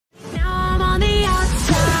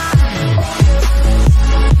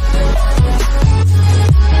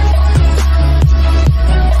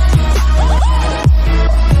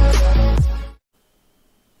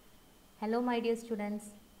my dear students.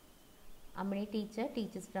 Amini Teacher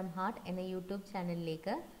Teaches from Heart എന്ന YouTube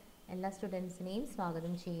ചാനലിലേക്ക് എല്ലാ സ്റ്റുഡൻസിനെയും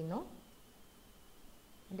സ്വാഗതം ചെയ്യുന്നു.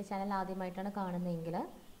 എൻ്റെ ചാനൽ ആദ്യമായിട്ടാണ് കാണുന്നതെങ്കിൽ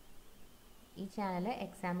ഈ ചാനൽ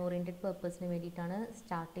എക്സാം ഓറിയൻറ്റഡ് പർപ്പസിന് വേണ്ടിയിട്ടാണ്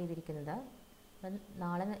സ്റ്റാർട്ട് ചെയ്തിരിക്കുന്നത്. അപ്പം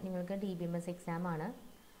നാളെ നിങ്ങൾക്ക് DBMS എക്സാം ആണ്.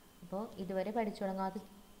 അപ്പോൾ ഇതുവരെ പഠിച്ചു തുടങ്ങാത്ത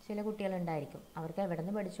ചില കുട്ടികളുണ്ടായിരിക്കും. അവർക്ക് എവിടെ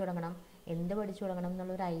നിന്ന് പഠിച്ചു തുടങ്ങണം, എന്ത് പഠിച്ചു തുടങ്ങണം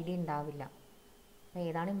എന്നുള്ളൊരു ഐഡിയ ഉണ്ടാവില്ല. അപ്പോൾ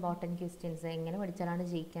ഏതാണ് ഇമ്പോർട്ടൻറ്റ് ക്വസ്റ്റ്യൻസ്, എങ്ങനെ പഠിച്ചാലാണ്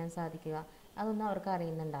ജയിക്കാൻ സാധിക്കുക, അതൊന്നും അവർക്ക്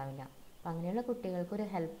അറിയുന്നുണ്ടാവില്ല. അപ്പോൾ അങ്ങനെയുള്ള കുട്ടികൾക്ക് ഒരു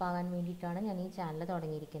ഹെൽപ്പ് ആകാൻ വേണ്ടിയിട്ടാണ് ഞാൻ ഈ ചാനൽ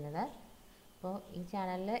തുടങ്ങിയിരിക്കുന്നത്. അപ്പോൾ ഈ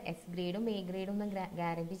ചാനലിൽ S ഗ്രേഡും A ഗ്രേഡും ഒന്നും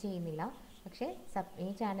ഗ്യാരണ്ടി ചെയ്യുന്നില്ല. പക്ഷേ ഈ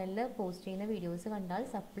ചാനലിൽ പോസ്റ്റ് ചെയ്യുന്ന വീഡിയോസ് കണ്ടാൽ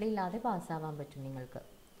സപ്ലി ഇല്ലാതെ പാസ്സാവാൻ പറ്റും നിങ്ങൾക്ക്.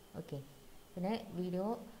 ഓക്കെ, പിന്നെ വീഡിയോ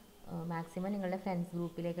മാക്സിമം നിങ്ങളുടെ ഫ്രണ്ട്സ്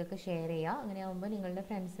ഗ്രൂപ്പിലേക്കൊക്കെ ഷെയർ ചെയ്യുക. അങ്ങനെ ആകുമ്പോൾ നിങ്ങളുടെ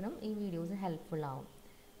ഫ്രണ്ട്സിനും ഈ വീഡിയോസ് ഹെൽപ്ഫുൾ ആവും.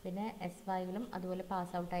 പിന്നെ S5ലും അതുപോലെ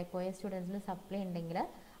പാസ് ഔട്ടായി പോയ സ്റ്റുഡൻസിന് സപ്ലൈ ഉണ്ടെങ്കിൽ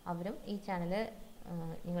അവരും ഈ ചാനൽ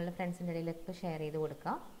നിങ്ങളുടെ ഫ്രണ്ട്സിൻ്റെ ഇടയിലൊക്കെ ഷെയർ ചെയ്ത്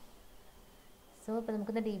കൊടുക്കുക. സോ ഇപ്പോൾ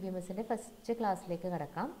നമുക്കിന്ന് DBMSൻ്റെ ഫസ്റ്റ് ക്ലാസ്സിലേക്ക്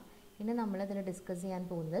കിടക്കാം. ഇന്ന് നമ്മളിതിൽ ഡിസ്കസ് ചെയ്യാൻ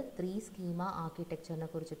പോകുന്നത് 3 സ്കീമ ആർക്കിടെക്ചറിനെ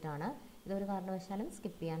കുറിച്ചിട്ടാണ്. ഇതൊരു കാരണവശാലും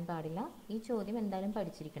സ്കിപ്പ് ചെയ്യാൻ പാടില്ല. ഈ ചോദ്യം എന്തായാലും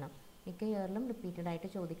പഠിച്ചിരിക്കണം. മിക്ക ഇയറിലും റിപ്പീറ്റഡ് ആയിട്ട്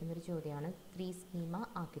ചോദിക്കുന്നൊരു ചോദ്യമാണ് 3 സ്കീമ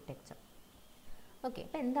ആർക്കിടെക്ചർ. ഓക്കെ,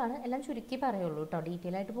 അപ്പോൾ എന്താണ് എല്ലാം ചുരുക്കി പറയുള്ളൂ കേട്ടോ,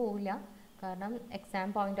 ഡീറ്റെയിൽ ആയിട്ട് പോവില്ല, കാരണം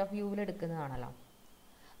എക്സാം പോയിന്റ് ഓഫ് വ്യൂവിൽ എടുക്കുന്നതാണല്ലോ.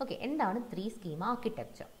 ഓക്കെ, എന്താണ് 3 സ്കീമ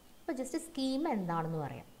ആർക്കിടെക്ചർ? ഇപ്പോൾ ജസ്റ്റ് സ്കീമ എന്താണെന്ന്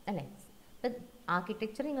പറയാം അല്ലേ. ഇപ്പം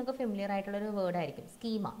ആർക്കിടെക്ചർ നിങ്ങൾക്ക് ഫെമിലിയർ ആയിട്ടുള്ളൊരു വേർഡായിരിക്കും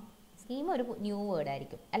സ്കീമ ഒരു ന്യൂ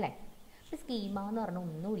വേർഡായിരിക്കും അല്ലേ. ഇപ്പോൾ സ്കീമ എന്ന് പറഞ്ഞാൽ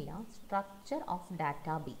ഒന്നുമില്ല, സ്ട്രക്ചർ ഓഫ്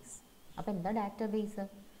ഡാറ്റാബേസ്. അപ്പോൾ എന്താ ഡാറ്റാബേസ്?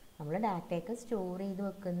 നമ്മൾ ഡാറ്റയൊക്കെ സ്റ്റോർ ചെയ്ത്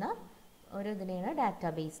വെക്കുന്ന ഒരു ഇതിനെയാണ്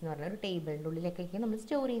ഡാറ്റാബേസ് എന്ന് പറയുന്നത്. ഒരു ടേബിളിൻ്റെ ഉള്ളിലേക്കൊക്കെ നമ്മൾ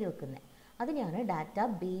സ്റ്റോർ ചെയ്ത് വെക്കുന്നത്, അതിനെയാണ്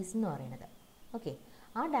ഡാറ്റാബേസ് എന്ന് പറയുന്നത്. ഓക്കെ,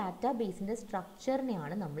 ആ ഡാറ്റാബേസിൻ്റെ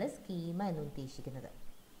സ്ട്രക്ചറിനെയാണ് നമ്മൾ സ്കീമ എന്ന് ഉദ്ദേശിക്കുന്നത്.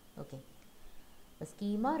 Okay,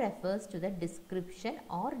 schema refers to the description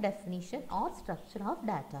or definition or structure of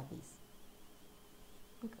database.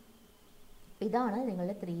 ഇതാണ്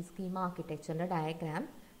നിങ്ങളുടെ 3 സ്കീമ ആർക്കിടെക്ചറിൻ്റെ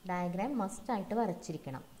ഡയഗ്രാം മസ്റ്റായിട്ട്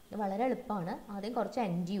വരച്ചിരിക്കണം. ഇത് വളരെ എളുപ്പമാണ്. ആദ്യം കുറച്ച്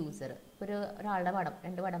എൻഡ് യൂസർ, ഒരാളുടെ പടം,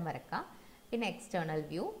 2 പടം വരക്കാം. പിന്നെ external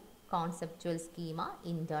view, conceptual schema,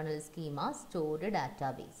 internal schema, stored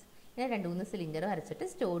database. ഇങ്ങനെ 2-3 സിലിണ്ടർ വരച്ചിട്ട്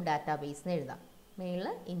സ്റ്റോർഡ് ഡാറ്റാബേസ് എന്ന് എഴുതാം. മേളിൽ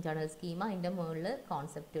ഇൻറ്റേർണൽ സ്കീമ, അതിൻ്റെ മുകളിൽ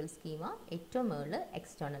കോൺസെപ്റ്റുവൽ സ്കീമ, ഏറ്റവും മുകളിൽ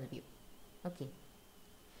എക്സ്റ്റേണൽ വ്യൂ. ഓക്കെ,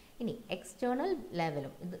 ഇനി എക്സ്റ്റേണൽ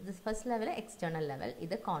ലെവലും, ഇത് ഫസ്റ്റ് ലെവൽ എക്സ്റ്റേണൽ ലെവൽ,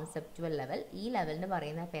 ഇത് കോൺസെപ്റ്റുവൽ ലെവൽ. ഈ ലെവലിന്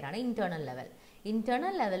പറയുന്ന പേരാണ് ഇൻറ്റേർണൽ ലെവൽ.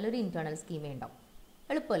 ഇൻറ്റേർണൽ ലെവലിൽ ഒരു ഇൻറ്റേർണൽ സ്കീമ ഉണ്ടാവും.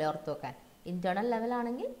 എളുപ്പമല്ലേ ഓർത്ത് വെക്കാൻ? ഇൻറ്റേർണൽ ലെവൽ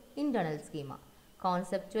ആണെങ്കിൽ ഇൻറ്റേർണൽ സ്കീമ,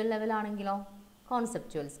 കോൺസെപ്റ്റുവൽ ലെവൽ ആണെങ്കിലോ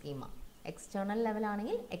കോൺസെപ്റ്റുവൽ സ്കീമ, എക്സ്റ്റേണൽ ലെവൽ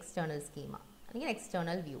ആണെങ്കിൽ എക്സ്റ്റേണൽ സ്കീമ അല്ലെങ്കിൽ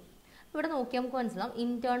എക്സ്റ്റേണൽ വ്യൂ. ഇവിടെ നോക്കിയാൽ നമുക്ക് മനസ്സിലാവും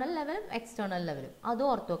ഇൻറ്റേർണൽ ലെവലും എക്സ്റ്റേണൽ ലെവലും, അതും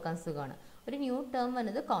ഓർത്ത് വെക്കാൻ സുഖമാണ്. ഒരു ന്യൂ ടേം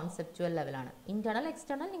വന്നത് കോൺസെപ്റ്റുവൽ ലെവലാണ്. ഇൻറ്റേർണൽ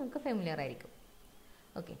എക്സ്റ്റേണൽ നിങ്ങൾക്ക് ഫെമിലിയർ ആയിരിക്കും.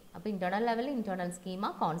 ഓക്കെ, അപ്പോൾ internal level internal schema,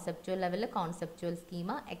 conceptual level conceptual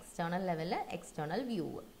schema, external level external view.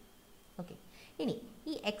 Okay, ഇനി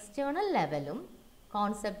ഈ എക്സ്റ്റേണൽ ലെവലും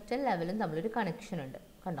കോൺസെപ്റ്റുവൽ ലെവലും തമ്മിലൊരു കണക്ഷൻ ഉണ്ട്.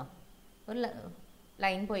 കണ്ടോ, ഒരു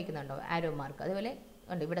ലൈൻ പോയിക്കുന്നുണ്ടോ, ആരോ മാർക്ക്, അതുപോലെ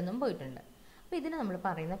ഉണ്ട്, ഇവിടെ നിന്നും പോയിട്ടുണ്ട്. അപ്പോൾ ഇതിന് നമ്മൾ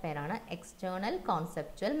പറയുന്ന പേരാണ് എക്സ്റ്റേണൽ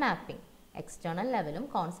കോൺസെപ്റ്റുവൽ മാപ്പിംഗ്. എക്സ്റ്റേണൽ ലെവലും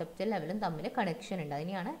കോൺസെപ്റ്റുവൽ ലെവലും തമ്മിൽ കണക്ഷൻ ഉണ്ട്,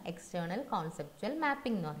 അതിനെയാണ് എക്സ്റ്റേണൽ കോൺസെപ്റ്റുവൽ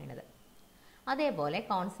മാപ്പിംഗ് എന്ന് പറയുന്നത്. അതേപോലെ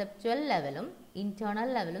കോൺസെപ്റ്റുവൽ ലെവലും ഇൻറ്റേർണൽ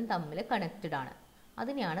ലെവലും തമ്മിൽ കണക്റ്റഡ് ആണ്,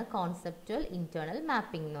 അതിനെയാണ് കോൺസെപ്റ്റുവൽ ഇൻറ്റേർണൽ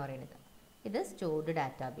മാപ്പിംഗ് എന്ന് പറയുന്നത്. ഇത് സ്റ്റോർഡ്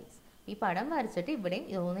ഡാറ്റാബേസ്. ഈ പടം വരച്ചിട്ട് ഇവിടെയും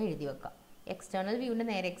ഇതൊന്ന് എഴുതി വെക്കാം. എക്സ്റ്റേണൽ വ്യൂവിൻ്റെ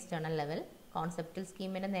നേരെ എക്സ്റ്റേണൽ ലെവൽ, കോൺസെപ്റ്റുവൽ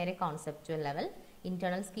സ്കീമിൻ്റെ നേരെ കോൺസെപ്റ്റുവൽ ലെവൽ,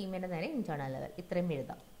 ഇൻറ്റേർണൽ സ്കീമിൻ്റെ നേരെ ഇൻറ്റേർണൽ ലെവൽ, ഇത്രയും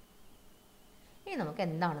എഴുതാം. ഇനി നമുക്ക്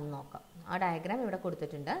എന്താണെന്ന് നോക്കാം. ആ ഡയഗ്രാം ഇവിടെ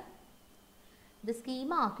കൊടുത്തിട്ടുണ്ട്. The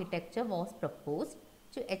schema architecture was proposed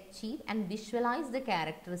to achieve and visualise the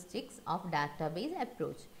characteristics of database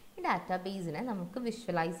approach. ഈ ഡാറ്റാബേസിനെ നമുക്ക്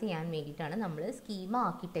വിഷ്വലൈസ് ചെയ്യാൻ വേണ്ടിയിട്ടാണ് നമ്മൾ സ്കീമ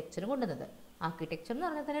ആർക്കിടെക്ചർ കൊണ്ടുവന്നത്. ആർക്കിടെക്ചർ എന്ന്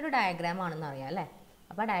പറഞ്ഞാൽ തന്നെ ഒരു ഡയഗ്രാം ആണെന്ന് അറിയാം അല്ലേ.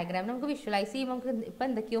 അപ്പോൾ ആ ഡയഗ്രാം നമുക്ക് വിഷ്വലൈസ് ചെയ്യുമ്പോൾ നമുക്ക് ഇപ്പോൾ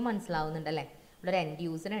എന്തൊക്കെയോ മനസ്സിലാവുന്നുണ്ടല്ലേ. ഇവിടെ ഒരു എൻഡ്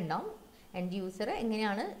യൂസർ ഉണ്ടാവും. എൻഡ് യൂസർ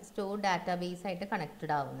എങ്ങനെയാണ് സ്റ്റോർ ഡാറ്റാബേസ് ആയിട്ട്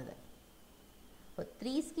കണക്റ്റഡ് ആവുന്നത്. അപ്പോൾ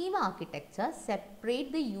 3 schema architecture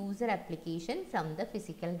separate the user application from the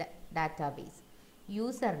physical database.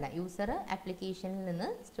 User ആപ്ലിക്കേഷനിൽ നിന്ന്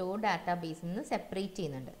സ്റ്റോർ ഡാറ്റാബേസിൽ നിന്ന് സെപ്പറേറ്റ്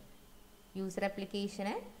ചെയ്യുന്നുണ്ട്. യൂസർ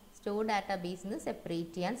ആപ്ലിക്കേഷനെ സ്റ്റോർ ഡാറ്റാബേസിൽ നിന്ന്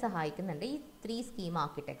സെപ്പറേറ്റ് ചെയ്യാൻ സഹായിക്കുന്നുണ്ട് ഈ 3 സ്കീമ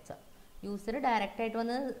ആർക്കിടെക്ചർ. യൂസർ ഡയറക്റ്റായിട്ട്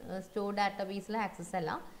വന്ന് സ്റ്റോർ ഡാറ്റാബേസിൽ ആക്സസ്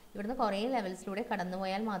അല്ല, ഇവിടുന്ന് കുറേ ലെവൽസിലൂടെ കടന്നു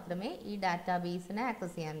പോയാൽ മാത്രമേ ഈ ഡാറ്റാബേസിനെ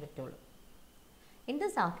ആക്സസ് ചെയ്യാൻ പറ്റുള്ളൂ. In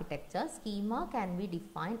this architecture, schema can be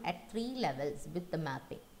defined at 3 levels with the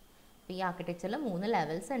mapping. അപ്പോൾ ഈ ആർക്കിടെക്ചറിൽ 3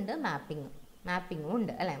 ലെവൽസ് ഉണ്ട്, മാപ്പിങ്ങും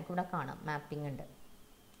ഉണ്ട് അല്ലേ. നമുക്കിവിടെ കാണാം മാപ്പിംഗ് ഉണ്ട്.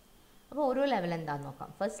 അപ്പോൾ ഓരോ ലെവൽ എന്താണെന്ന്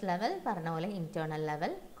നോക്കാം. ഫസ്റ്റ് ലെവൽ പറഞ്ഞ പോലെ internal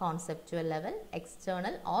level, conceptual level,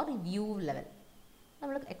 external or view level.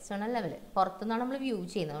 നമ്മൾ എക്സ്റ്റേണൽ ലെവൽ പുറത്തുനിന്നാണ് നമ്മൾ വ്യൂ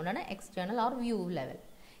ചെയ്യുന്നത്, അതുകൊണ്ടാണ് external or view level.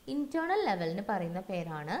 Internal ലെവലിന് പറയുന്ന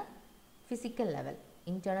പേരാണ് ഫിസിക്കൽ ലെവൽ.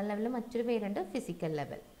 ഇൻറ്റേർണൽ ലെവലിന് മറ്റൊരു പേരുണ്ട് ഫിസിക്കൽ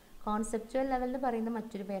ലെവൽ. കോൺസെപ്ച്വൽ ലെവലിന് പറയുന്ന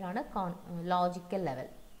മറ്റൊരു പേരാണ് ലോജിക്കൽ ലെവൽ.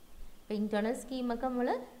 ഇപ്പോൾ ഇൻറ്റേർണൽ സ്കീമൊക്കെ നമ്മൾ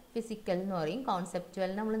ഫിസിക്കൽ എന്ന് പറയും,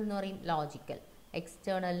 കോൺസെപ്ച്വലിന് നമ്മൾ എന്ന് പറയും ലോജിക്കൽ,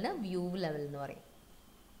 എക്സ്റ്റേണലിന് വ്യൂ ലെവൽ എന്ന് പറയും.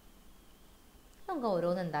 നമുക്ക്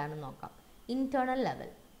ഓരോന്ന് എന്താണെന്ന് നോക്കാം. Internal level.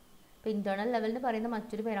 ഇപ്പോൾ ഇൻറ്റേർണൽ ലെവലിന് പറയുന്ന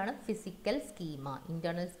മറ്റൊരു പേരാണ് physical schema,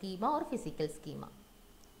 internal schema or physical schema.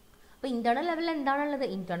 അപ്പോൾ ഇൻറ്റേർണൽ ലെവലിൽ എന്താണുള്ളത്?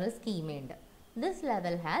 Internal സ്കീമയുണ്ട്. This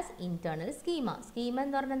level has internal schema. Schema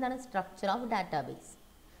എന്ന് പറഞ്ഞാൽ എന്താണ്? Structure of database.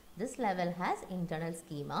 This level has internal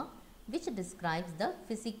schema which describes the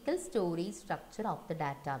physical storage structure of the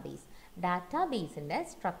database. ഡാറ്റാബേസിൻ്റെ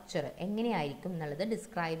structure എങ്ങനെയായിരിക്കും എന്നുള്ളത്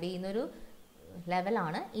describe ചെയ്യുന്നൊരു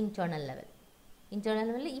ലെവലാണ് ഇൻറ്റേർണൽ ലെവൽ. ഇൻറ്റേർണൽ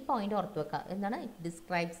ലെവലിൽ ഈ പോയിന്റ് ഓർത്ത് വെക്കുക. എന്താണ്? It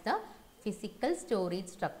describes the physical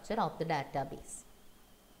storage structure of the database.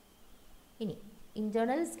 ഇനി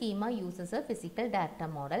internal schema uses a physical data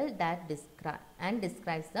model that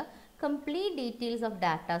describes the complete details of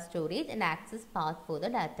data storage and access path for the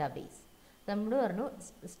database. നമ്മൾ പറഞ്ഞു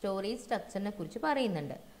storage സ്ട്രക്ചറിനെ കുറിച്ച്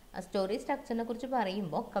പറയുന്നുണ്ട്. ആ storage സ്ട്രക്ചറിനെ കുറിച്ച്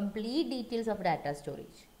പറയുമ്പോൾ complete details of data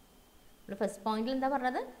storage. ഇവിടെ first പോയിന്റിൽ എന്താ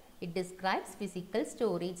പറഞ്ഞത്? It describes physical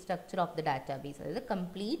storage structure of the database. അതായത്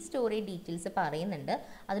കംപ്ലീറ്റ് സ്റ്റോറേജ് ഡീറ്റെയിൽസ് പറയുന്നുണ്ട്.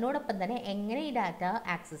 അതിനോടൊപ്പം തന്നെ എങ്ങനെ ഈ ഡാറ്റ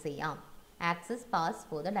ആക്സസ് ചെയ്യാം, access pass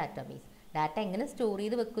for the database. Data എങ്ങനെ സ്റ്റോർ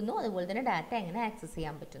ചെയ്ത് വെക്കുന്നു, അതുപോലെ തന്നെ ഡാറ്റ എങ്ങനെ ആക്സസ്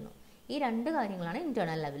ചെയ്യാൻ പറ്റുന്നു. ഈ രണ്ട് കാര്യങ്ങളാണ്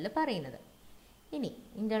ഇൻറ്റേർണൽ ലെവലിൽ പറയുന്നത്. ഇനി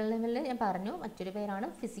ഇൻറ്റേർണൽ ലെവലിൽ ഞാൻ പറഞ്ഞു മറ്റൊരു പേരാണ്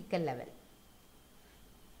physical level.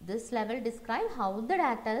 This level describe how the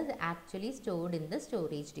data is actually stored in the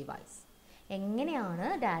storage device. എങ്ങനെയാണ്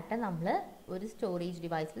ഡാറ്റ നമ്മൾ ഒരു സ്റ്റോറേജ്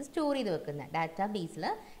ഡിവൈസിൽ സ്റ്റോർ ചെയ്ത് വെക്കുന്നത്, ഡാറ്റാ ബേസിൽ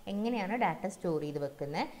എങ്ങനെയാണ് ഡാറ്റ സ്റ്റോർ ചെയ്ത്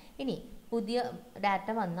വെക്കുന്നത്. ഇനി പുതിയ ഡാറ്റ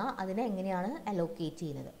വന്നാൽ അതിനെ എങ്ങനെയാണ് അലോക്കേറ്റ്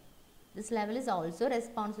ചെയ്യുന്നത്. This level is also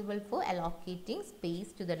responsible for allocating space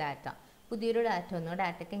to the data. പുതിയൊരു ഡാറ്റ വന്നോ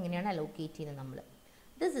ഡാറ്റയ്ക്ക് എങ്ങനെയാണ് അലോക്കേറ്റ് ചെയ്യുന്നത് നമ്മൾ.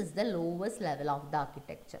 This is the lowest level of the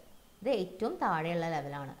architecture. ഇത് ഏറ്റവും താഴെയുള്ള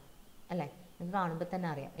ലെവലാണ് അല്ലേ? നിങ്ങൾക്ക് കാണുമ്പോൾ തന്നെ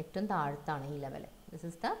അറിയാം ഏറ്റവും താഴത്താണ് ഈ level. This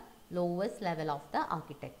is the lowest level of the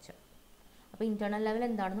architecture. അപ്പോൾ ഇൻറ്റേർണൽ ലെവൽ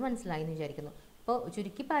എന്താണെന്ന് മനസ്സിലായി എന്ന് വിചാരിക്കുന്നു. ഇപ്പോൾ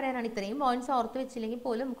ചുരുക്കി പറയാനാണ് ഇത്രയും പോയിന്റ്സ് ഓർത്ത് വെച്ചില്ലെങ്കിൽ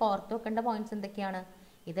പോലും നമുക്ക് ഓർത്ത് വെക്കേണ്ട പോയിന്റ്സ് എന്തൊക്കെയാണ്?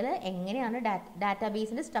 ഇതിൽ എങ്ങനെയാണ്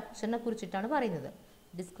ഡാറ്റാബേസിൻ്റെ സ്ട്രക്ചറിനെ കുറിച്ചിട്ടാണ് പറയുന്നത്.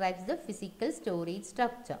 Describes the physical storage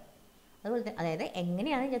structure. അതുപോലെ തന്നെ അതായത്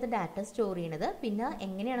എങ്ങനെയാണ് ഇതിനകത്ത് ഡാറ്റ സ്റ്റോർ ചെയ്യുന്നത്, പിന്നെ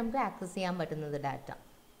എങ്ങനെയാണ് നമുക്ക് ആക്സസ് ചെയ്യാൻ പറ്റുന്നത് data.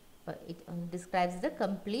 It describes the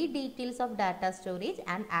complete details of data storage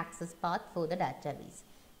and access path for the database.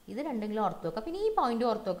 ഇത് രണ്ടെങ്കിലും ഓർത്ത് വെക്കാം. പിന്നെ ഈ പോയിന്റ്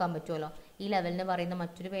ഓർത്ത് വെക്കാൻ പറ്റുമല്ലോ. ഈ ലെവലിന് പറയുന്ന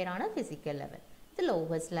മറ്റൊരു പേരാണ് ഫിസിക്കൽ ലെവൽ. ഇത്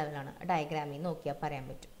ലോവസ്റ്റ് ലെവലാണ്. ഡയഗ്രാമിൽ നിന്ന് നോക്കിയാൽ പറയാൻ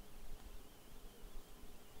പറ്റും.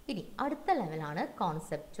 ഇനി അടുത്ത ലെവലാണ്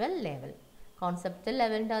കോൺസെപ്ച്വൽ ലെവൽ. കോൺസെപ്ച്വൽ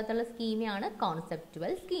ലെവലിൻ്റെ അകത്തുള്ള സ്കീമയാണ്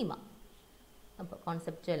കോൺസെപ്റ്റുവൽ സ്കീമ. അപ്പോൾ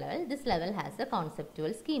conceptual level, this level has A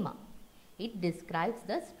conceptual schema. It describes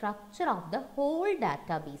the structure of the whole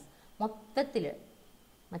database. മൊത്തത്തിൽ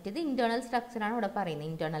മറ്റേത് ഇൻറ്റേർണൽ സ്ട്രക്ചറാണ് ഇവിടെ പറയുന്നത്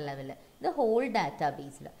ഇൻറ്റേർണൽ ലെവലിൽ. ഇത് ഹോൾ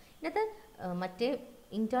ഡാറ്റാബേസിൽ. ഇതിനകത്ത് മറ്റേ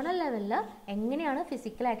ഇൻറ്റേർണൽ ലെവലിൽ എങ്ങനെയാണ്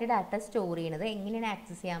ഫിസിക്കലായിട്ട് ഡാറ്റ സ്റ്റോർ ചെയ്യുന്നത്, എങ്ങനെയാണ്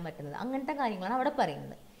ആക്സസ് ചെയ്യാൻ പറ്റുന്നത്, അങ്ങനത്തെ കാര്യങ്ങളാണ് അവിടെ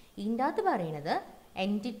പറയുന്നത്. ഇതിൻ്റെ അകത്ത് പറയുന്നത്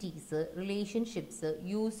entities, relationships,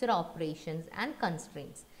 user operations and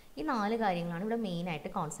constraints. ഈ 4 കാര്യങ്ങളാണ് ഇവിടെ മെയിനായിട്ട്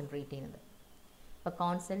കോൺസെൻട്രേറ്റ് ചെയ്യുന്നത്. അപ്പോൾ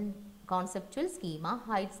conceptual schema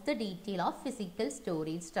hides the detail of physical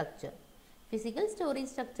storage structure. Physical storage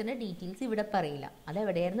സ്ട്രക്ചറിൻ്റെ details ഇവിടെ പറയില്ല.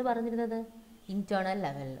 അതെവിടെയായിരുന്നു പറഞ്ഞിരുന്നത്? ഇൻറ്റേർണൽ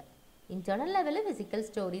ലെവലിൽ. ഇൻറ്റേർണൽ ലെവലിൽ ഫിസിക്കൽ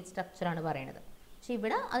സ്റ്റോറേജ് സ്ട്രക്ചറാണ് പറയുന്നത്. പക്ഷേ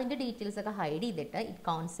ഇവിടെ അതിൻ്റെ ഡീറ്റെയിൽസ് ഒക്കെ ഹൈഡ് ചെയ്തിട്ട് it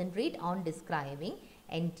concentrate on describing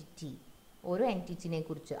entity, ഓരോ എൻറ്റിറ്റിനെ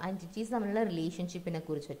കുറിച്ച്, എൻറ്റിറ്റീസ് തമ്മിലുള്ള റിലേഷൻഷിപ്പിനെ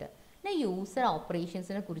കുറിച്ചിട്ട്, പിന്നെ യൂസർ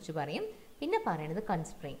ഓപ്പറേഷൻസിനെ കുറിച്ച് പറയും. പിന്നെ പറയുന്നത്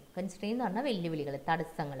കൺസ്ട്രെയിൻ എന്ന് പറഞ്ഞാൽ വെല്ലുവിളികൾ,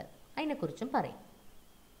 തടസ്സങ്ങൾ, അതിനെക്കുറിച്ചും പറയും.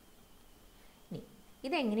 ഇനി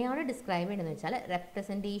ഇതെങ്ങനെയാണ് ഡിസ്ക്രൈബ് ചെയ്യുന്നതെന്ന് വെച്ചാൽ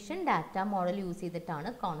റെപ്രസെൻറ്റേഷൻ ഡാറ്റ മോഡൽ യൂസ്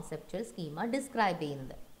ചെയ്തിട്ടാണ് കോൺസെപ്ച്വൽ സ്കീമ ഡിസ്ക്രൈബ്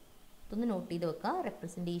ചെയ്യുന്നത്. ഇതൊന്ന് നോട്ട് ചെയ്ത് വെക്കുക.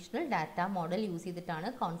 റെപ്രസെൻറ്റേഷണൽ ഡാറ്റ മോഡൽ യൂസ് ചെയ്തിട്ടാണ്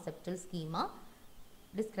കോൺസെപ്ച്വൽ സ്കീമ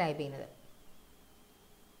ഡിസ്ക്രൈബ് ചെയ്യുന്നത്.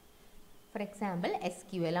 ഫോർ എക്സാമ്പിൾ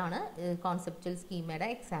SQL ആണ് conceptual സ്കീമയുടെ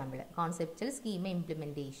example. Conceptual schema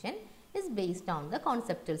implementation is based on the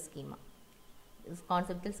conceptual schema.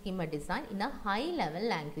 Conceptual schema design in A high level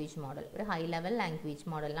language model. ഒരു high level language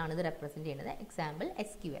മോഡലിലാണ് ഇത് represent ചെയ്യുന്നത്. Example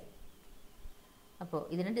SQL. അപ്പോൾ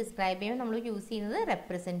ഇതിനെ describe ചെയ്യുമ്പോൾ നമ്മൾ use ചെയ്യുന്നത്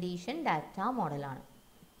representation data മോഡലാണ്.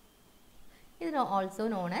 ഇത് also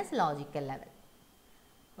known as logical level.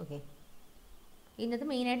 Okay, ഇന്നത്തെ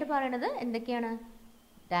മെയിനായിട്ട് പറയുന്നത് എന്തൊക്കെയാണ്?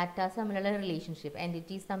 ഡാറ്റാസ് തമ്മിലുള്ള റിലേഷൻഷിപ്പ്,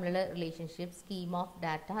 എൻറ്റിറ്റീസ് തമ്മിലുള്ള റിലേഷൻഷിപ്പ്, സ്കീം ഓഫ്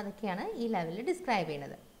ഡാറ്റ, അതൊക്കെയാണ് ഈ ലെവലിൽ ഡിസ്ക്രൈബ്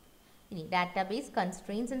ചെയ്യുന്നത്. ഇനി database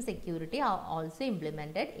constraints and security are also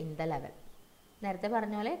implemented in the level. നേരത്തെ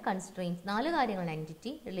പറഞ്ഞ പോലെ കൺസ്ട്രെയിൻസ് 4 കാര്യങ്ങളാണ്: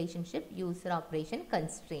 entity, relationship, user operation,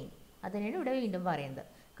 constrain. അതിനാണ് ഇവിടെ വീണ്ടും പറയുന്നത്.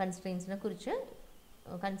 കൺസ്ട്രെയിൻസിനെ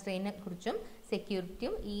കുറിച്ചും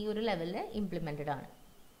സെക്യൂരിറ്റിയും ഈ ഒരു ലെവലിൽ ഇംപ്ലിമെൻറ്റഡ് ആണ്.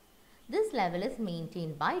 This level is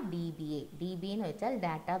maintained by DBA. DBA എന്ന് വെച്ചാൽ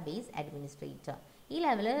ഡാറ്റാബേസ് അഡ്മിനിസ്ട്രേറ്റർ. ഈ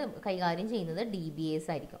ലെവൽ കൈകാര്യം ചെയ്യുന്നത് DBAs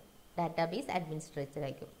ആയിരിക്കും, ഡാറ്റാബേസ് അഡ്മിനിസ്ട്രേറ്റർ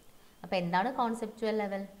ആയിരിക്കും. അപ്പോൾ എന്താണ് കോൺസെപ്റ്റുവൽ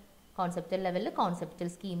ലെവൽ? കോൺസെപ്റ്റുവൽ ലെവലിൽ കോൺസെപ്റ്റുവൽ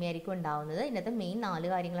സ്കീമയായിരിക്കും ഉണ്ടാവുന്നത്. ഇന്നത്തെ മെയിൻ 4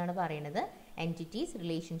 കാര്യങ്ങളാണ് പറയുന്നത്: entities,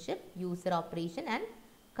 relationship, user operation and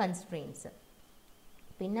constraints.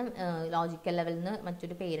 പിന്നെ ലോജിക്കൽ ലെവലിന്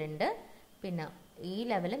മറ്റൊരു പേരുണ്ട്. പിന്നെ ഈ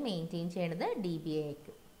ലെവൽ മെയിൻറ്റെയിൻ ചെയ്യുന്നത് DBA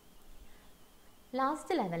ആയിരിക്കും.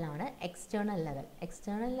 ലാസ്റ്റ് ലെവലാണ് എക്സ്റ്റേണൽ ലെവൽ.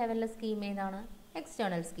 എക്സ്റ്റേണൽ ലെവലിലെ സ്കീം ഏതാണ്?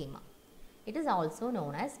 External schema. It is also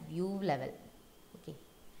known as view level. Okay,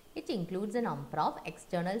 it includes A number of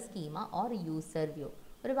external schema or user view.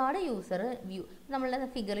 ഒരുപാട് യൂസർ വ്യൂ, നമ്മളുടെ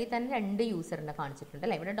ഫിഗറിൽ തന്നെ 2 യൂസറിനെ കാണിച്ചിട്ടുണ്ട്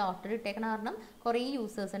അല്ലേ? ഇവിടെ ഡോട്ടർ ഇട്ടേക്കണ കാരണം കുറേ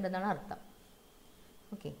യൂസേഴ്സ് ഉണ്ടെന്നാണ് അർത്ഥം.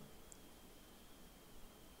 ഓക്കെ,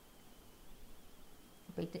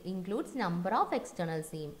 അപ്പോൾ it includes number of external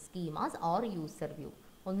schemas or user view.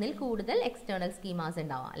 ഒന്നിൽ കൂടുതൽ എക്സ്റ്റേണൽ സ്കീമാസ്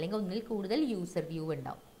ഉണ്ടാവാം, അല്ലെങ്കിൽ ഒന്നിൽ കൂടുതൽ യൂസർ വ്യൂ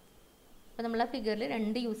ഉണ്ടാവും. അപ്പോൾ നമ്മളെ ഫിഗറിൽ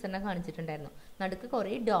 2 യൂസറിനെ കാണിച്ചിട്ടുണ്ടായിരുന്നു. നടുക്ക്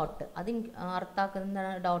കുറേ ഡോട്ട്. അത് അർത്ഥാക്കുന്ന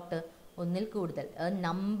ഡോട്ട് ഒന്നിൽ കൂടുതൽ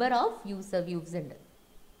നമ്പർ ഓഫ് യൂസർ വ്യൂസ് ഉണ്ട്.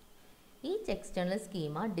 Each external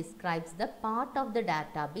schema describes the part of the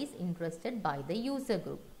database interested by the user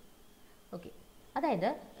group. Okay, അതായത്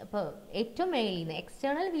ഇപ്പോൾ ഏറ്റവും മേളിൽ നിന്ന്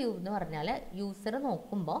എക്സ്റ്റേണൽ വ്യൂ എന്ന് പറഞ്ഞാൽ യൂസർ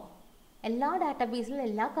നോക്കുമ്പോൾ എല്ലാ ഡാറ്റാബേസിലും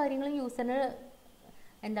എല്ലാ കാര്യങ്ങളും യൂസറിന്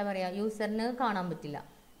യൂസറിന് കാണാൻ പറ്റില്ല.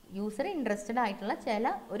 യൂസർ ഇൻട്രസ്റ്റഡ്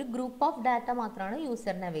ആയിട്ടുള്ള ഒരു ഗ്രൂപ്പ് ഓഫ് ഡാറ്റ മാത്രമാണ്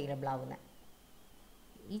യൂസറിന് അവൈലബിൾ ആവുന്നത്.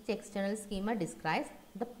 Each external schema describes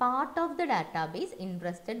the part of the database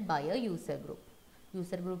interested by A user group.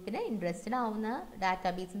 User ഗ്രൂപ്പിന് ഇൻട്രസ്റ്റഡ് ആവുന്ന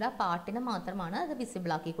ഡാറ്റാബേസിൻ്റെ ആ പാർട്ടിനെ മാത്രമാണ് അത്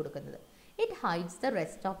വിസിബിൾ ആക്കി കൊടുക്കുന്നത്. It hides the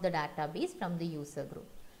rest of the database from the user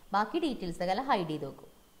group. ബാക്കി ഡീറ്റെയിൽസ് ഒക്കെ ഹൈഡ് ചെയ്ത്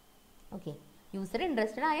വെക്കും. ഓക്കെ, യൂസർ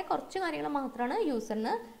ഇൻട്രസ്റ്റഡ് ആയ കുറച്ച് കാര്യങ്ങൾ മാത്രമാണ്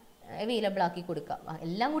യൂസറിന് അവൈലബിൾ ആക്കി കൊടുക്കുക,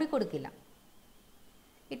 എല്ലാം കൂടി കൊടുക്കില്ല.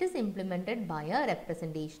 It is implemented by A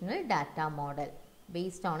representational data model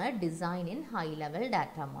based on A design in high level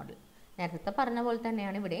data model. നേരത്തെ പറഞ്ഞ പോലെ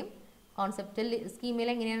തന്നെയാണ് ഇവിടെയും. കോൺസെപ്റ്റൽ സ്കീമിൽ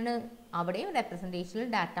എങ്ങനെയാണ് അവിടെയും റെപ്രസെൻറ്റേഷണൽ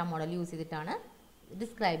ഡാറ്റ മോഡൽ യൂസ് ചെയ്തിട്ടാണ്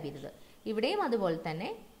ഡിസ്ക്രൈബ് ചെയ്തത്. ഇവിടെയും അതുപോലെ തന്നെ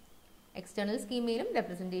external സ്കീമിലും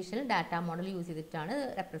representational data model use ചെയ്തിട്ടാണ്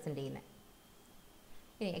റെപ്രസെൻറ്റ് ചെയ്യുന്നത്.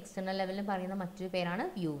 ഇനി എക്സ്റ്റേണൽ ലെവലിൽ പറയുന്ന മറ്റൊരു പേരാണ്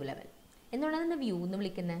വ്യൂ ലെവൽ. എന്തുകൊണ്ടാണ് വ്യൂ എന്ന്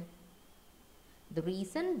വിളിക്കുന്നത്? The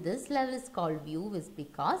reason this level is called view is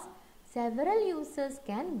because several users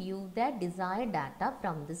can view their desired data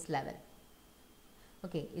from this level.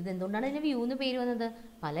 Okay, ഇതെന്തുകൊണ്ടാണ് ഇതിന് വ്യൂ എന്ന് പേര് വന്നത്?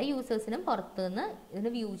 പല യൂസേഴ്സിനും പുറത്തുനിന്ന്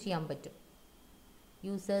ഇതിന് വ്യൂ ചെയ്യാൻ പറ്റും.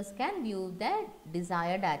 Users can view the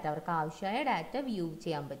desired data, അവർക്ക് ആവശ്യമായ ഡാറ്റ വ്യൂ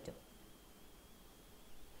ചെയ്യാൻ പറ്റും.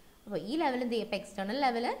 അപ്പോൾ ഈ ലെവൽ എന്ത് ചെയ്യും? ഇപ്പോൾ എക്സ്റ്റേണൽ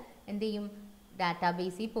ലെവൽ എന്ത് ചെയ്യും?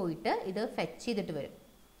 ഡാറ്റാബേസിൽ പോയിട്ട് ഇത് ഫെച്ച് ചെയ്തിട്ട് വരും.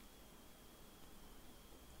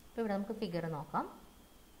 ഇപ്പോൾ ഇവിടെ നമുക്ക് ഫിഗർ നോക്കാം.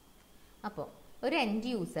 അപ്പോൾ ഒരു എൻഡ്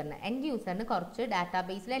യൂസറിന് കുറച്ച്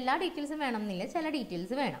ഡാറ്റാബേസിൽ എല്ലാ ഡീറ്റെയിൽസും വേണമെന്നില്ല, ചില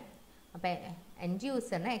ഡീറ്റെയിൽസ് വേണം. അപ്പോൾ എൻഡ്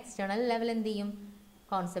യൂസറിന് എക്സ്റ്റേണൽ ലെവൽ എന്ത് ചെയ്യും?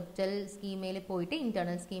 കോൺസെപ്റ്റൽ സ്കീമയിൽ പോയിട്ട്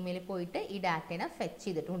ഇൻറ്റേർണൽ സ്കീമയിൽ പോയിട്ട് ഈ ഡാറ്റേനെ ഫെച്ച്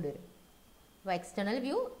ചെയ്തിട്ട് കൊണ്ടുവരും. അപ്പോൾ എക്സ്റ്റേണൽ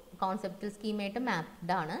വ്യൂ കോൺസെപ്റ്റൽ സ്കീമായിട്ട്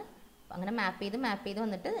മാപ്ഡ് ആണ്. അങ്ങനെ മാപ്പ് ചെയ്ത്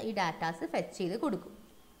വന്നിട്ട് ഈ ഡാറ്റാസ് ഫെച്ച് ചെയ്ത് കൊടുക്കും.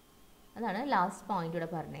 അതാണ് ലാസ്റ്റ് പോയിന്റ് ഇവിടെ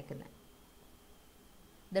പറഞ്ഞേക്കുന്നത്.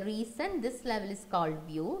 The reason this level is called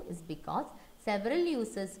view is because several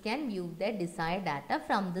users can view their desired data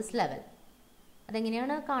from this level.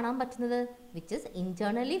 അതെങ്ങനെയാണ് കാണാൻ പറ്റുന്നത്? Which is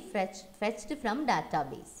internally fetched from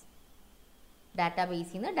database.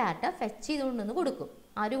 ഡാറ്റാബേസിൽ നിന്ന് ഡാറ്റ ഫെച്ച് ചെയ്തുകൊണ്ടുവന്ന് കൊടുക്കും.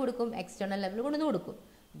 ആര് കൊടുക്കും? എക്സ്റ്റേണൽ ലെവൽ കൊണ്ടുവന്ന് കൊടുക്കും.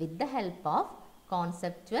 With the help of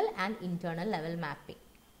conceptual and internal level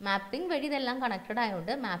mapping വഴി ഇതെല്ലാം കണക്റ്റഡ്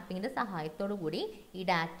ആയതുകൊണ്ട് മാപ്പിങ്ങിൻ്റെ സഹായത്തോടു കൂടി ഈ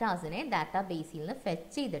ഡാറ്റാസിനെ ഡാറ്റാബേസിൽ നിന്ന്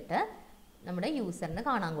ഫെച്ച് ചെയ്തിട്ട് നമ്മുടെ യൂസറിന്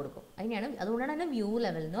കാണാൻ കൊടുക്കും. അതുകൊണ്ടാണ് അതിനെ വ്യൂ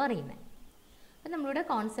ലെവൽ എന്ന് പറയുന്നത്. അപ്പം നമ്മളിവിടെ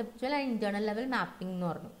conceptual and internal level mapping എന്ന്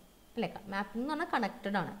പറഞ്ഞു അല്ലേ? മാപ്പിംഗ് എന്ന് പറഞ്ഞാൽ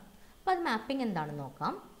കണക്റ്റഡ് ആണ്. അപ്പോൾ അത് മാപ്പിംഗ് എന്താണെന്ന്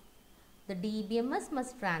നോക്കാം. The DBMS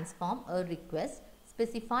must transform a request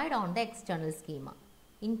specified on the external schema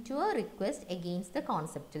into a request against the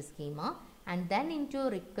conceptual schema and then into a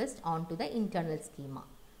request onto the internal schema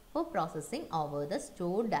for processing over the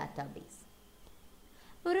stored database.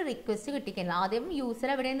 ഒരു request കിട്ടിക്കഴിഞ്ഞാൽ ആദ്യം user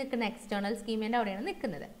എവിടെയാണ് നിൽക്കുന്നത്? External സ്കീമിൻ്റെ അവിടെയാണ്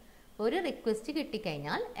നിൽക്കുന്നത്. ഒരു request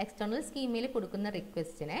കിട്ടിക്കഴിഞ്ഞാൽ external സ്കീമയിൽ കൊടുക്കുന്ന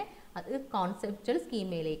റിക്വസ്റ്റിനെ അത് കോൺസെപ്റ്റുവൽ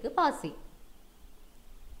സ്കീമയിലേക്ക് പാസ് ചെയ്യും.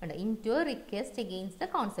 Into request against the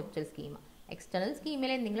conceptual schema. External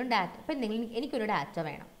സ്കീമിൽ എന്തെങ്കിലും ഡാറ്റ, ഇപ്പോൾ എനിക്കൊരു ഡാറ്റ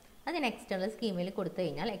വേണം, അത് ഞാൻ എക്സ്റ്റേണൽ സ്കീമയിൽ കൊടുത്തു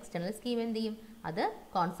കഴിഞ്ഞാൽ എക്സ്റ്റേണൽ സ്കീം എന്ത് ചെയ്യും? അത്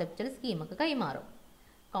കോൺസെപ്റ്റുവൽ സ്കീമൊക്കെ കൈമാറും.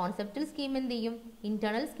 കോൺസെപ്റ്റൽ സ്കീം എന്ത് ചെയ്യും?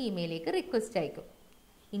 ഇന്റേണൽ സ്കീമയിലേക്ക് റിക്വസ്റ്റ് അയക്കും.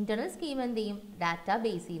 ഇന്റേണൽ സ്കീം എന്ത് ചെയ്യും? ഡാറ്റാ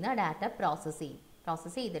ബേസിൽ നിന്ന് ഡാറ്റ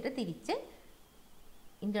പ്രോസസ്സ് ചെയ്തിട്ട് തിരിച്ച്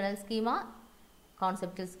ഇന്റേണൽ സ്കീമ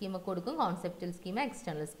കോൺസെപ്റ്റൽ സ്കീമൊക്കെ കൊടുക്കും, കോൺസെപ്റ്റൽ സ്കീമ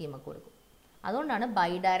എക്സ്റ്റേണൽ സ്കീമൊക്കെ കൊടുക്കും. അതുകൊണ്ടാണ്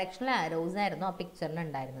ബൈ ഡയറക്ഷണൽ ആരോസ് ആയിരുന്നു ആ പിക്ചറിന്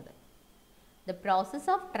ഉണ്ടായിരുന്നത്. The process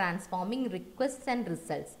of transforming requests and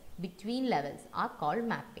results between levels are called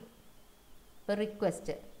mapping. ഇപ്പോൾ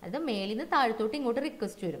റിക്വസ്റ്റ് അത് മേളിൽ നിന്ന് താഴത്തോട്ട് ഇങ്ങോട്ട്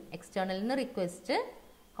റിക്വസ്റ്റ് വരും. എക്സ്റ്റേണലിൽ നിന്ന് റിക്വസ്റ്റ്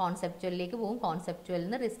കോൺസെപ്റ്റുവലിലേക്ക് പോകും, കോൺസെപ്റ്റുവലിൽ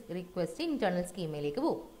നിന്ന് റിക്വസ്റ്റ് ഇന്റേണൽ സ്കീമയിലേക്ക്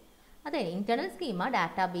പോകും. അതെ, ഇന്റേണൽ സ്കീമ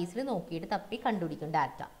ഡാറ്റാബേസിൽ നോക്കിയിട്ട് തപ്പി കണ്ടുപിടിക്കും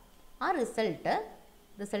ഡാറ്റ. ആ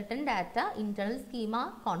resultant data internal schema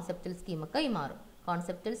conceptual സ്കീമൊക്കെ കൈമാറും,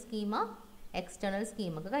 കോൺസെപ്റ്റൽ സ്കീമ എക്സ്റ്റേണൽ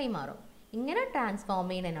സ്കീമൊക്കെ കൈമാറും. ഇങ്ങനെ ട്രാൻസ്ഫോം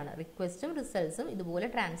ചെയ്യുന്നതിനാണ് റിക്വസ്റ്റും റിസൾട്ട്സും ഇതുപോലെ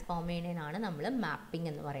ട്രാൻസ്ഫോം ചെയ്യുന്നതിനാണ് നമ്മൾ മാപ്പിംഗ്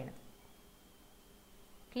എന്ന് പറയുന്നത്.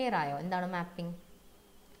 ക്ലിയർ ആയോ എന്താണ് മാപ്പിംഗ്?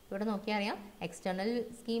 ഇവിടെ നോക്കിയാൽ അറിയാം. എക്സ്റ്റേണൽ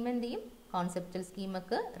സ്കീം എന്ത് ചെയ്യും? കോൺസെപ്റ്റൽ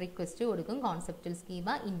സ്കീമക്ക് റിക്വസ്റ്റ് കൊടുക്കും, കോൺസെപ്റ്റൽ സ്കീമ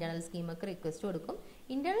ഇന്റേണൽ സ്കീമക്ക് റിക്വസ്റ്റ് കൊടുക്കും.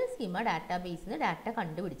 ഇന്റേണൽ സ്കീമ ഡാറ്റാബേസിൽ നിന്ന് ഡാറ്റ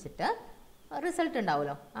കണ്ടുപിടിച്ചിട്ട് റിസൾട്ട്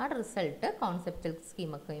ഉണ്ടാവുമല്ലോ, ആ റിസൾട്ട് കോൺസെപ്റ്റൽ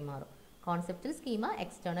സ്കീമക്ക് കൈമാറും. കോൺസെപ്റ്റൽ സ്കീമ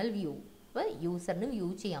എക്സ്റ്റേണൽ വ്യൂ, ഇപ്പോൾ യൂസറിന് വ്യൂ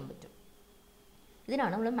ചെയ്യാൻ പറ്റും.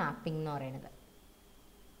 ഇതിനാണ് നമ്മൾ മാപ്പിംഗ് എന്ന് പറയുന്നത്.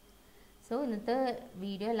 സോ ഇന്നത്തെ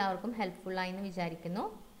വീഡിയോ എല്ലാവർക്കും ഹെൽപ്ഫുള്ളായി എന്ന് വിചാരിക്കുന്നു.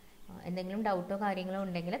 എന്തെങ്കിലും ഡൗട്ടോ കാര്യങ്ങളോ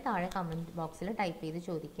ഉണ്ടെങ്കിൽ താഴെ കമൻറ്റ് ബോക്സിൽ ടൈപ്പ് ചെയ്ത്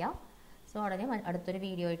ചോദിക്കാം. സോ ഉടനെ അടുത്തൊരു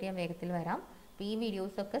വീഡിയോ ആയിട്ട് ഞാൻ വേഗത്തിൽ വരാം. അപ്പോൾ ഈ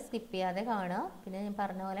വീഡിയോസൊക്കെ സ്കിപ്പ് ചെയ്യാതെ കാണുക. പിന്നെ ഞാൻ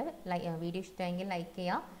പറഞ്ഞ പോലെ വീഡിയോ ഇഷ്ടമെങ്കിൽ ലൈക്ക്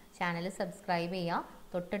ചെയ്യുക, ചാനൽ സബ്സ്ക്രൈബ് ചെയ്യുക,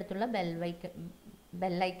 തൊട്ടടുത്തുള്ള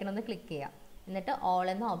ബെല്ലൈക്കൺ ഒന്ന് ക്ലിക്ക് ചെയ്യുക. എന്നിട്ട് ഓൾ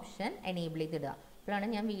എന്ന ഓപ്ഷൻ എനേബിൾ ചെയ്തിടുക. അപ്പോഴാണ്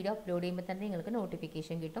ഞാൻ വീഡിയോ അപ്ലോഡ് ചെയ്യുമ്പോൾ തന്നെ നിങ്ങൾക്ക്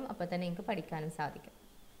നോട്ടിഫിക്കേഷൻ കിട്ടും. അപ്പോൾ തന്നെ നിങ്ങൾക്ക് പഠിക്കാനും സാധിക്കും.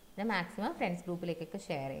 പിന്നെ മാക്സിമം ഫ്രണ്ട്സ് ഗ്രൂപ്പിലേക്കൊക്കെ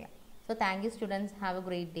ഷെയർ ചെയ്യാം. So thank you students, have A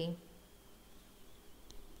great day.